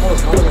 Alex? No le damos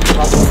los cables que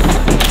pasa.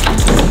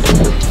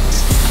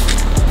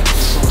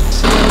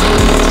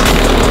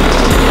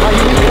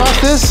 You can cross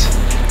this?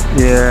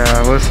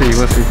 Yeah, we'll see,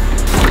 we'll see.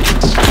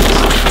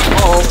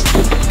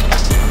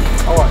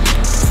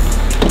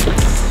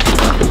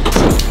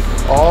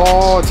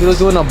 Oh, Tito's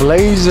doing a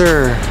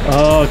blazer.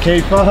 Oh,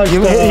 K-Fox.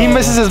 He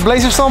misses his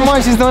blazer so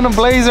much, he's doing a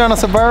blazer on a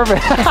Suburban.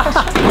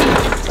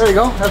 There you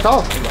go, that's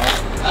all.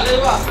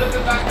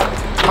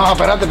 No,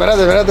 espérate.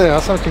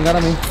 Vas a chingar a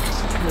mí.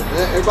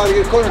 Everybody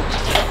get a corner.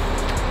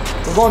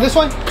 We're going this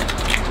way?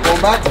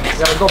 Going back? Yeah,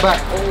 let's go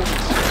back.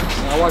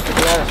 Now watch your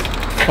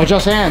glass. Watch your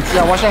hands.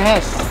 Yeah, wash your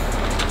hands.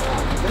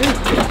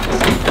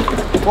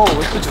 Whoa,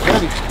 this bitch is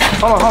heavy.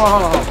 Hold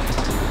on.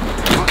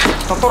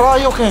 ¿Está atorado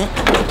ahí o qué?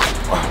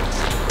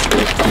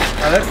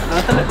 A ver,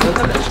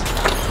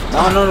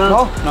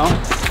 no.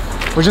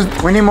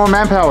 We need more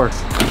manpower.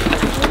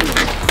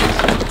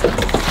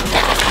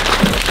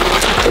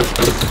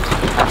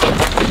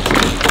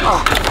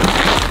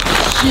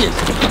 Shit.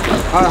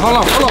 All right, hold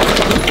on.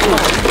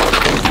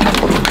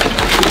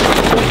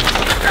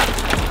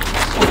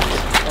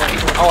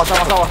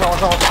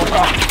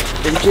 Aguanta.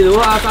 Pinche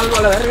dúo, haz algo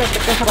a la verga, te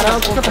quedas parado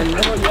como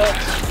pendejo yo.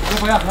 Dale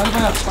para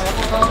allá,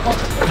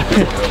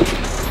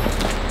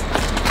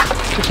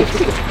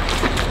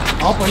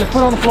 Oh, pues let's put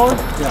it on the floor.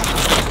 Yeah.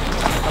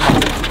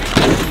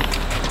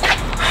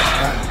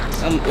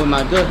 With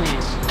my good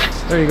hands.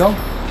 There you go.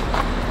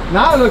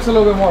 Now it looks a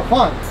little bit more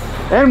fun.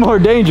 And more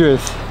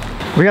dangerous.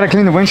 We gotta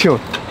clean the windshield.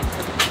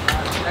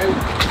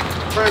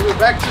 Frank, we're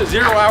back to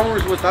 0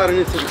 hours without an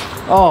incident.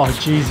 Oh,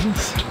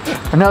 Jesus.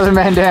 Another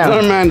man down.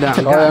 Another man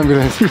down. Oh,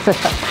 ambulance.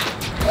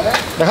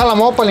 Deja la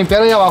mopa para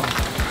limpiar ahí abajo.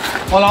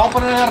 O la vamos a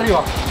poner ahí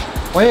arriba.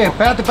 Oye,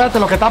 espérate,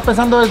 lo que estaba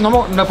pensando es,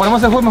 ¿no le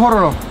ponemos el hood mejor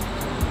o no?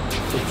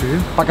 Sí.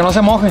 Para que no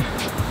se moje.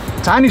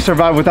 Tiny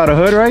survived without a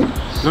hood, right?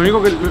 Lo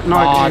único que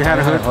no, it had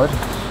a hood.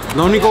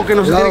 Lo único que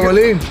no se tiene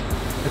que...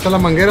 Esta es la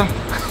manguera.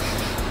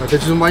 ¿Para que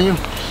eches un baño?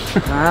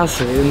 Ah,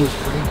 sí.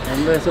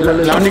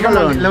 La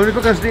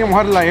único que se tiene que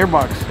mojar es la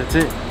airbox. That's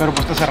it. Pero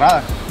pues está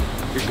cerrada.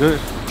 You're good.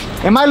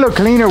 It might look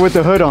cleaner with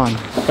the hood on.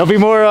 It'll be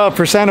more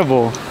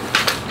presentable.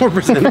 More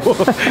presentable.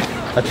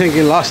 I think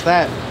he lost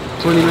that.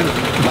 20 minutes.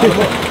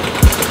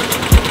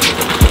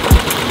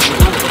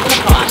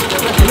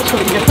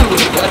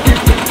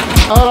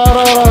 Ahora.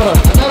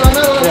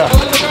 Yeah.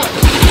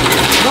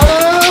 No.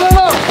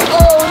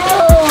 Oh, no.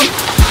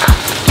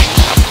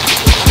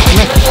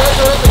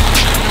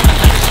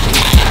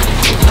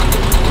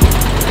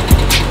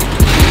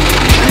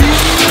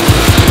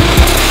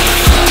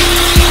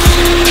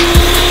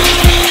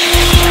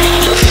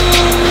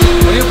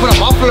 We need to put a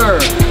muffler.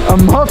 A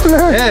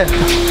muffler? Yeah.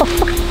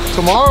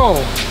 Tomorrow.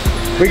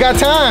 We got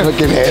time.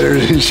 Looking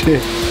headers and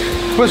shit.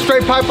 Put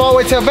straight pipe all the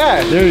way to the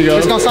back. There you go.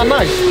 It's gonna sound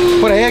nice.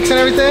 Put a X and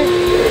everything.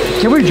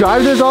 Can we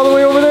drive this all the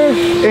way over there?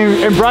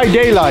 In bright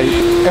daylight.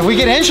 If we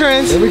get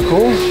insurance. That'd be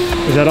cool.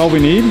 Is that all we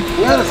need?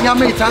 We gotta see how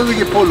many times we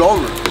get pulled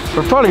over.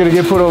 We're probably gonna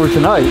get put over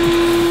tonight.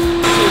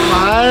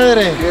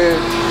 Madre.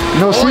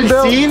 No Oh, el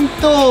seatbelt?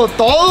 cinto.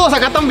 Todos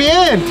acá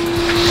también.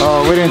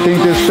 Oh, we didn't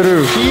think this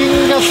through.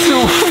 Chinga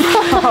su.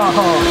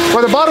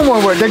 Well, the bottom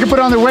one, they can put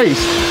it on their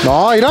waist.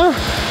 No, mira.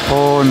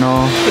 Oh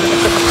no.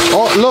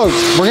 Oh, look,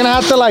 we're gonna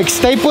have to like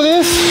staple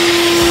this.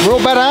 Real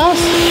badass.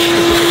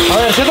 A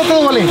ver, siéntate,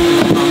 Wally.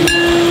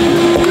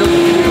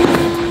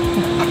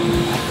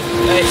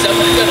 Hey,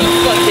 someone's gonna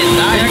fucking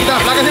die. Aquí está la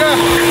placa, mira.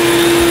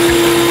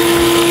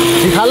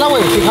 Si jala,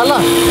 güey, si jala.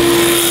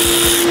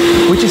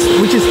 We just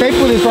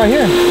staple this right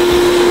here.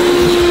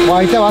 O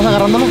ahí te vas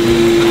agarrándolo.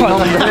 No,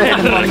 hombre.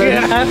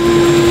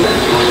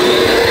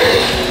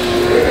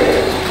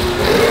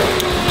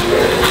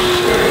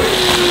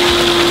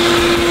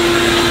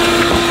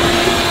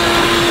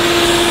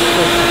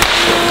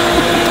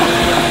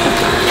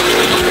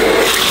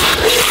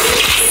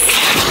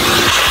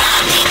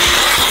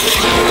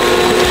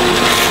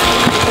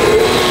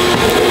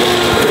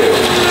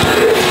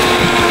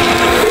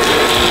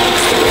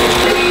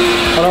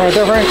 Right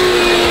there, Frank.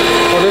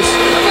 Or this.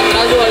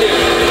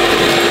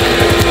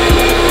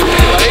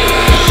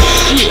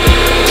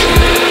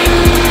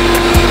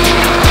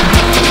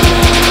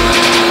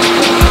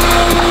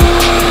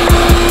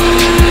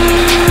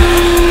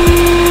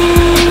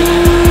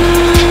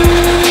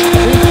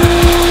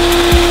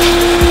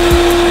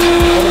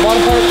 On the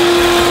bottom part.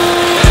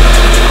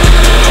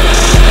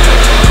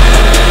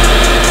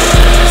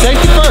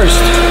 Safety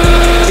first.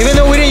 Even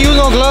though we didn't use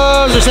no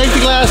gloves or safety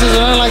glasses or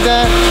nothing like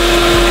that.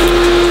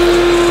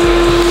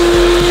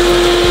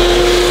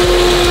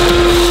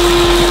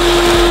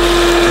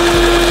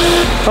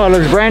 Oh, it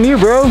looks brand new,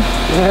 bro.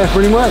 Yeah,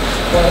 pretty much.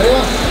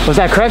 Was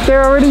that cracked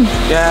there already?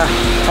 Yeah,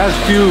 has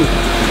few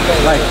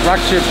like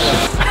rock chips.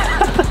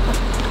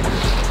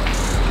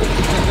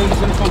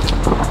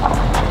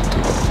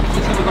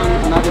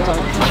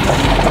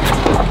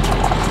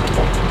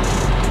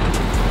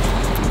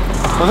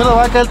 ¿No se le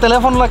va a caer el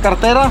teléfono, la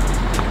cartera?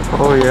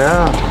 Oh,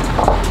 yeah.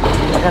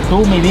 Deja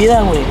tú mi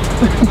vida, güey.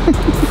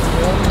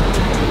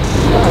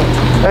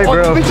 Hey, Oh,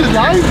 bro. this bitch is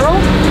live, bro.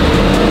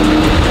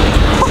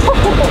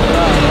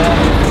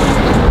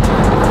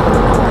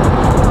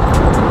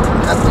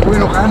 Ya te voy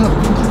enojando,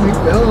 pinches ni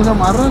pedo, no se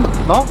amarran.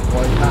 ¿No? Oye,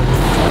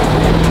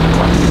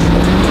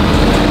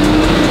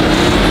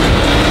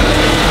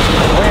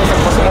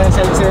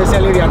 se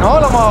alivianó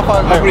la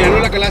motherfucker. Pero ya no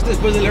la calaste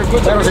después del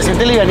airport. Pero se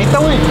siente livianita,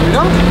 güey.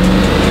 Mira.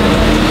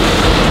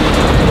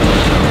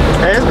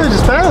 Hey, this bitch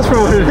is fast for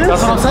what it is.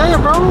 That's what I'm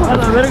saying, bro. A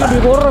la verga mi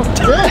gorro.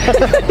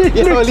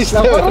 Ya no valiste,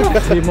 güey. Ahora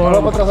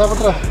para atrás, para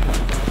atrás.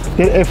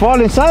 Did it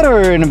fall inside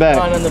or in the back?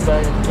 No, no, in the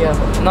back. Yeah.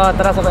 No,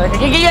 atrás, atrás.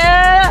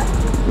 Yeah.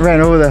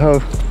 Ran over that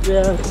hoe.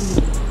 Yeah.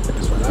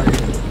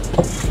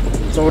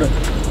 Sobre.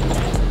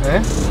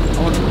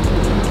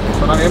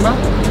 ¿Suena bien, va?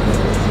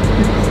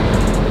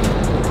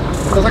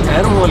 Estás a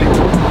caer, güey. Sí,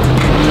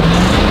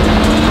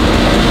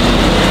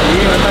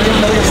 va a estar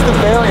bien verga este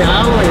pedo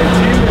ya, güey.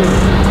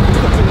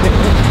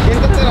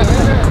 Siéntate la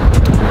verga.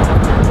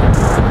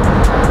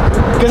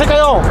 ¿Qué se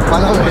cayó?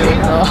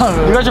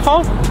 You got your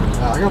phone? I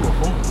got my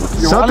phone.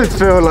 Something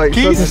felt like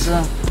Keys?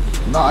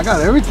 No, I got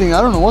everything.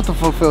 I don't know what the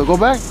fuck fell. Go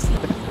back.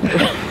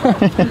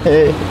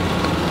 Hey.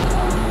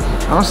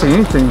 I don't see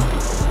anything.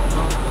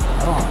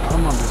 I'm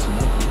not missing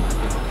nothing.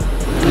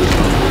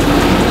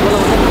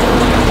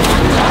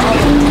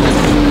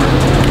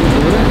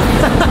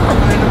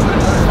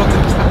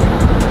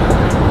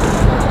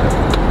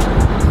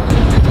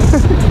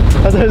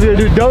 I thought I was gonna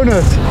do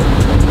donuts.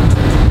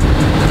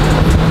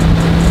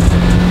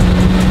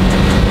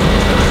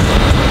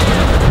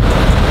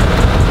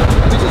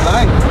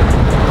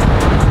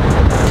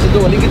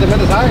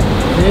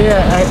 Sí,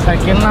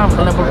 aquí en la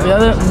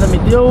propiedad de mi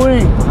tío,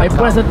 güey. Ahí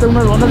puedes hacerte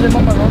unas donas de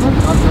mamalonas.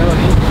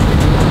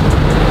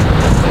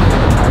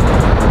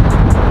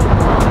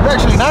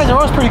 Actually nice, it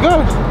was pretty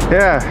good.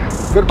 Yeah.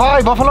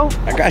 Goodbye, Buffalo.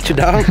 I got you,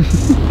 dog.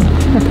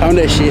 Pound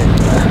that shit.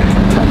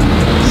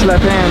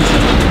 Slap hands.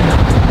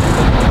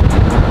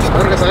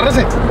 Agárrese,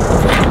 agárrese.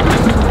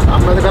 Ah,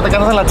 me doy cuenta que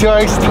andas en la tío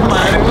ahí, esta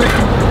madre, güey.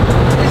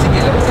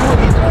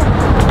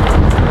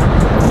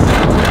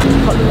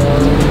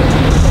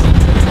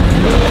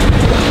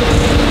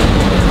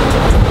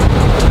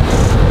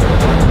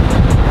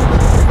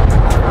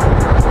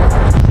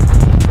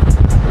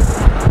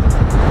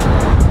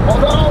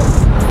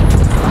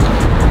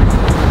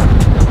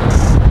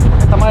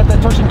 Esta madre está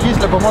en torsion keys,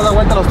 le podemos dar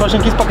vuelta a los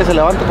torsion keys para que se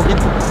levante un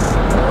poquito.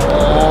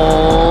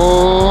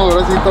 Oh,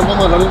 ahora sí estamos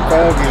hablando un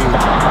pedo aquí.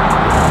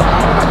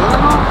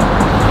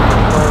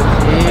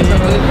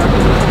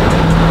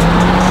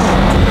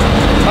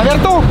 ¿Está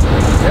abierto?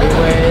 Sí,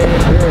 güey.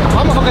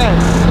 ¿Vamos o qué?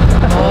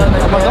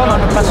 No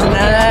pasó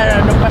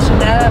nada, no pasó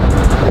nada.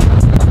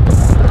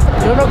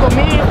 Yo no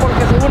comí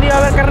porque según iba a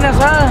haber carne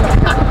asada.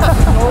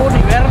 No hubo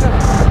ni verga.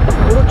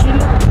 Puro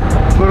chile.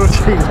 Puro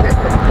chile.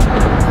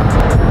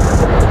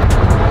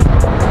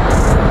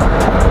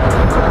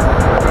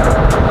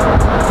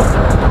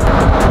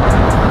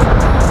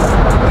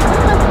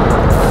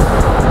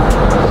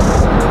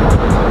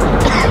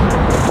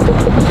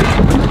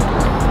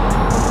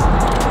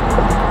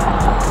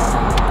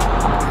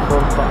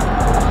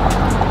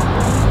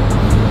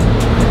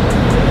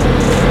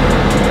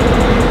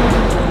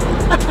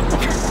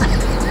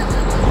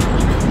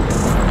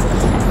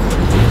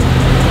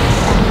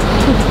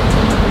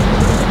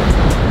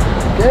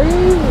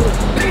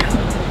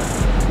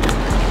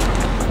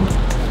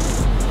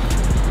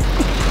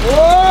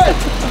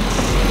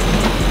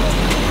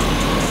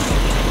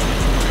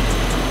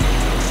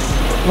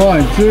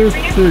 1, 2,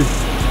 3.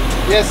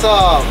 Yes,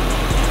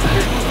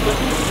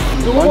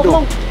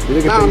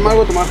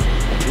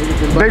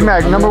 Big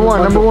Mac, number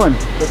one.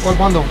 ¿Cuál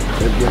bundle?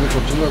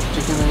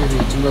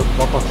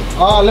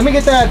 Let me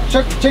get that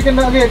chicken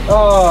nugget,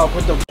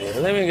 with the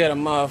Let me get a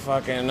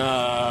motherfucking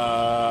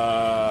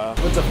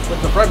with the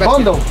fried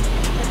bundle.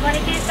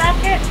 20-piece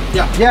basket?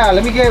 Yeah,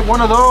 let me get one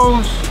of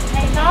those.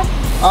 Any sauce?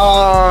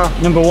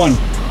 Number 1.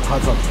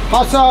 Hot sauce,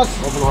 No sauce?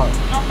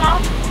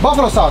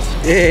 buffalo sauce.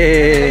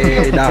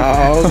 Hey,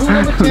 no. Two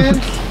number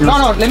 10.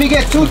 No, let me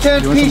get 2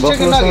 10-piece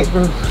chicken nuggets.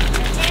 Okay.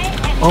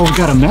 Oh, we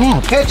got a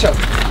map. Ketchup.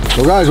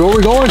 So guys, where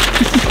we going?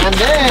 And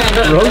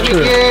then let me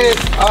get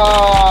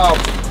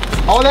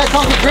all that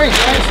comes with drinks,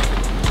 guys.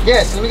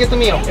 Yes, let me get the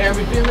meal.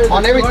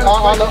 On the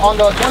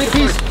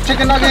 20-piece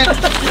chicken nugget.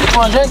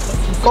 On drink.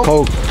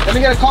 Coke. Let me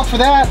get a Coke for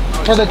that.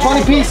 For the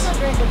 20-piece.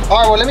 All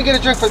right, well let me get a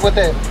drink with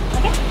it.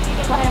 Okay.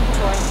 Go ahead and put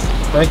yours.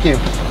 Thank you.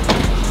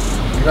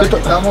 Mira, aquí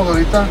estamos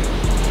ahorita.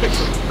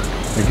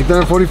 Aquí está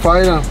el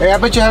 45. Hey, I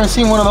bet you haven't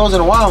seen one of those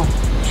in a while.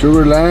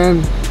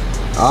 Sugarland,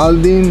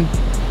 Aldin,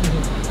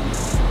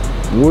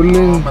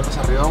 Woodland.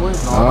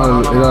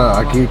 Mira,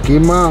 aquí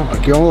Kima,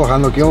 aquí vamos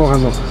bajando.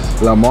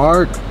 La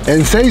Mark.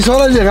 En 6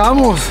 horas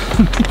llegamos.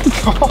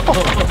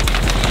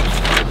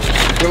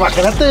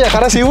 Imagínate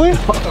viajar así, güey. Que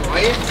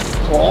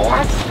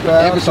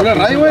sube el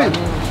radio, güey.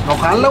 No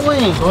jala,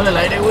 güey. Sube el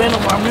aire, güey, no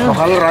mames. No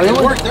jala el radio,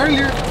 güey.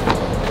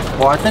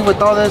 Well, I think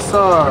with all this,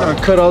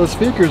 Cut all the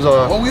speakers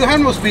off. we have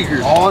no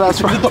speakers. Oh,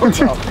 that's right.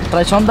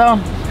 Trae son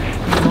down.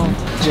 No,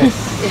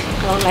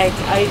 like,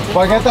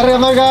 ¿Por qué te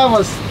riendo,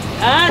 Gamos?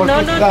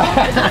 no,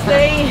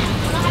 say.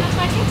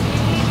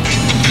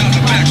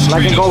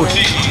 Like in gold.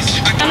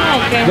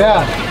 Okay.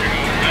 Yeah.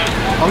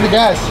 Only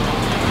gas.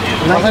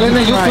 Va a salir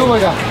en YouTube,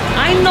 oiga.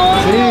 Ay, no.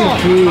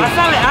 Sí. Vas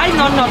a ver. Ay,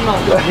 no. No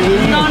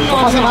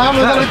pasa nada,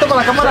 me ahorita para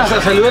la cámara.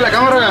 Salude a la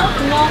cámara, oiga.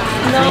 No,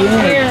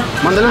 here.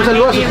 Mándale un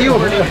saludo a su tío.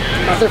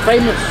 Hacer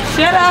famous.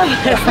 Shut up.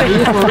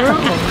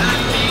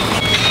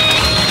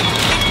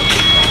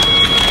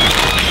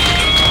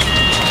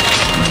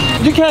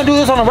 You can't do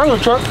this on a regular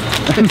truck.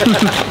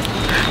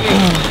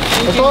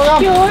 ¿Es todo, oiga?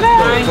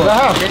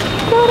 Ajá.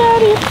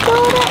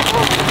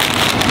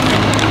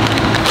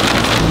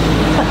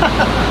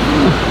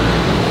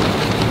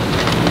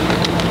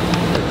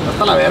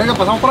 Hasta la verga,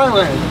 pasamos por ahí,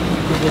 güey.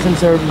 Es en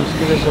service,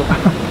 ¿qué es eso?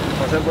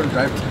 Pasé por el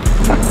drive.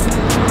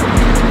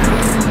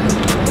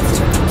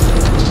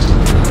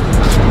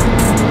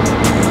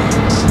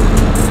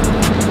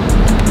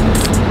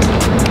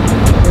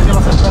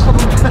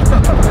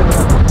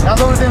 That's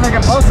the only thing they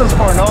can bust us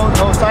for, no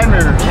side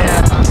mirror.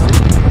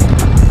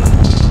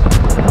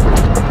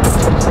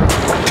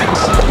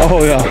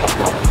 Oh yeah.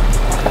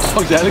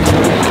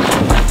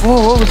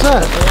 Oh, what was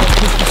that?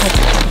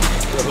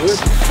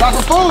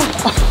 Taco food!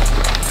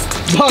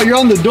 Oh, you're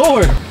on the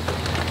door.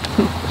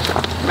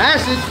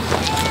 Massive.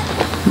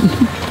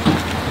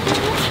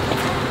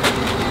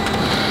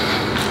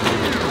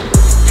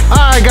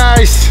 Alright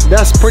guys,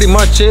 that's pretty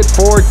much it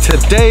for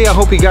today. I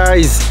hope you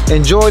guys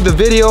enjoyed the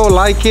video,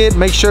 like it.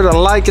 Make sure to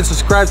like and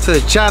subscribe to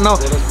the channel.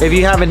 If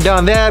you haven't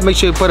done that, make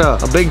sure you put a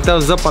big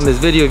thumbs up on this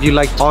video if you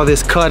like all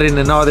this cutting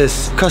and all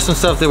this custom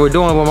stuff that we're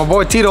doing. Well, my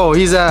boy Tito,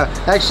 he's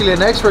actually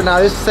an expert now.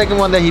 This is the second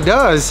one that he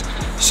does.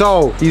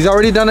 So he's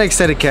already done an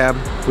extended cab.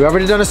 We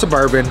already done a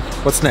Suburban.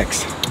 What's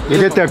next? He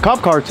did the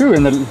cop car too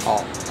in the.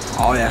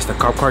 Oh, that's the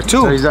cop car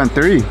too. So he's done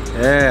 3.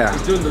 Yeah.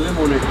 He's doing the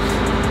limo next.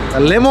 The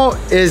limo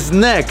is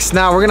next.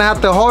 Now we're gonna have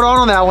to hold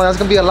on that one. That's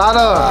gonna be a lot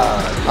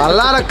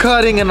of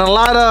cutting and a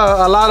lot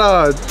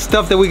of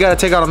stuff that we gotta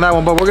take out on that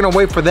one. But we're gonna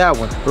wait for that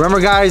one. Remember,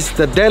 guys,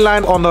 the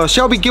deadline on the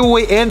Shelby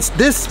giveaway ends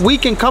this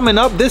weekend coming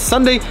up this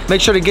Sunday. Make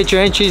sure to get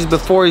your entries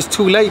before it's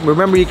too late.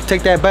 Remember, you can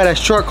take that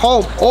badass truck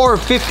home or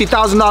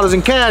 $50,000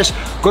 in cash.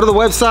 Go to the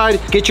website,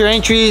 get your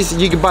entries.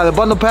 You can buy the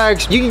bundle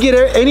packs. You can get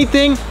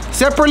anything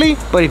separately,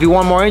 but if you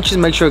want more entries,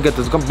 make sure to get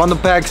those bundle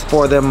packs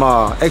for them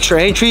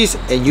extra entries,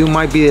 and you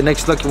might be the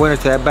next lucky winner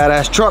to that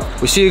badass truck.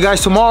 We see you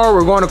guys tomorrow.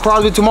 We're going to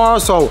Crosby tomorrow,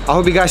 so I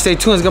hope you guys stay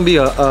tuned. It's gonna be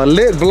a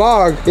lit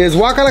vlog. Is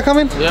Wakala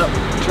coming? Yep.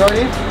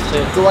 Charlie?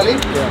 Duvalin?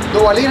 Yeah.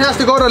 Duvalin has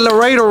to go to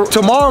Laredo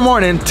tomorrow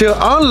morning to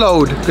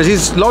unload because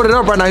he's loaded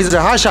up right now. He's a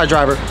hot shot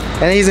driver,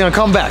 and he's gonna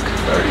come back.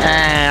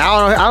 And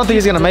I don't think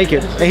he's gonna make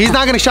it. And he's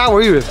not gonna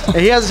shower either. And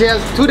he has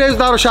 2 days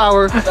without a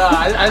shower.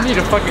 I need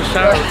a fucking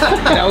shower.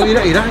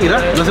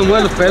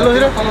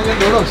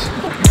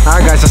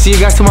 Alright guys, I'll see you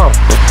guys tomorrow.